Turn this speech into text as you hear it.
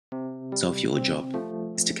So if your job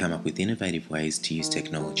is to come up with innovative ways to use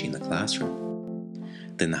technology in the classroom,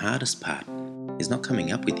 then the hardest part is not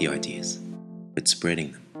coming up with the ideas, but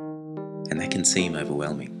spreading them. And that can seem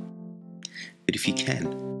overwhelming. But if you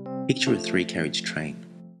can, picture a 3-carriage train.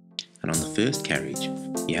 And on the first carriage,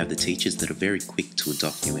 you have the teachers that are very quick to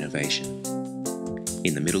adopt new innovation.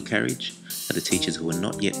 In the middle carriage are the teachers who are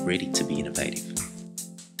not yet ready to be innovative.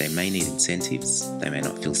 They may need incentives, they may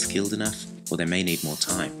not feel skilled enough, or they may need more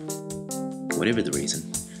time. Whatever the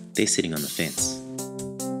reason, they're sitting on the fence.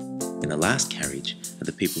 In the last carriage are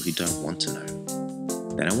the people who don't want to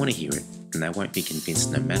know. They don't want to hear it, and they won't be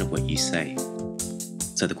convinced no matter what you say.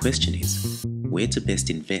 So the question is, where to best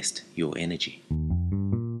invest your energy?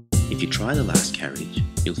 If you try the last carriage,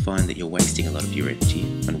 you'll find that you're wasting a lot of your energy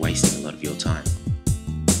and wasting a lot of your time.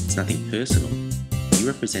 It's nothing personal. You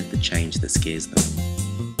represent the change that scares them.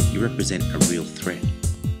 You represent a real threat.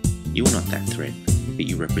 You're not that threat, but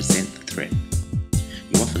you represent the threat.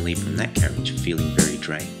 You often leave from that carriage feeling very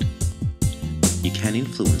drained. You can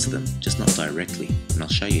influence them, just not directly, and I'll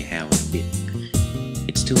show you how in a bit.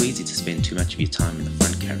 It's too easy to spend too much of your time in the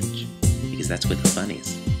front carriage, because that's where the fun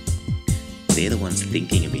is. They're the ones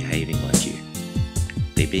thinking and behaving like you.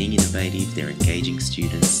 They're being innovative, they're engaging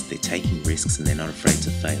students, they're taking risks, and they're not afraid to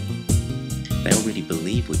fail. They already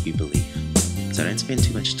believe what you believe, so don't spend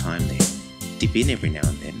too much time there. Dip in every now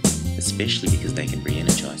and then, especially because they can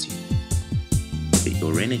re-energize you. But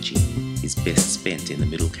your energy is best spent in the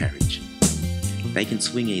middle carriage. They can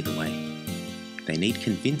swing either way. They need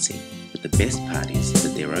convincing, but the best part is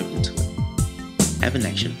that they're open to it. Have an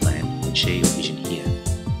action plan and share your vision here.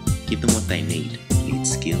 Give them what they need, be it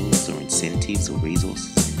skills or incentives or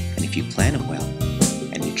resources, and if you plan it well,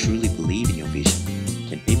 and you truly believe in your vision,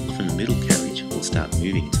 then people from the middle carriage will start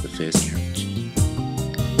moving into the first carriage.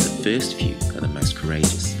 The first few are the most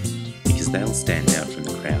courageous, because they'll stand out from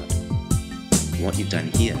the crowd. And what you've done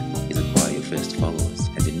here is acquire your first followers,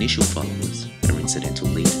 and initial followers are incidental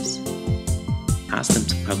leaders. Ask them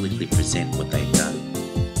to publicly present what they've done,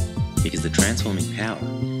 because the transforming power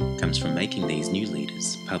comes from making these new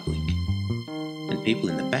leaders public. And people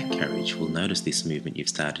in the back carriage will notice this movement you've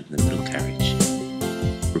started in the middle carriage.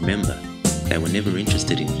 Remember, they were never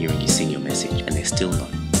interested in hearing you sing your message, and they're still not.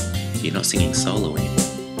 You're not singing solo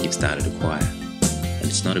anymore, you've started a choir. And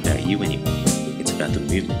it's not about you anymore, it's about the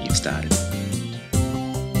movement you've started.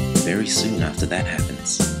 Very soon after that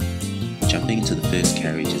happens, jumping into the first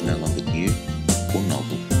carriage is no longer new, or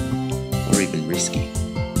novel, or even risky.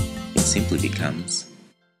 It simply becomes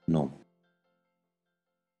normal.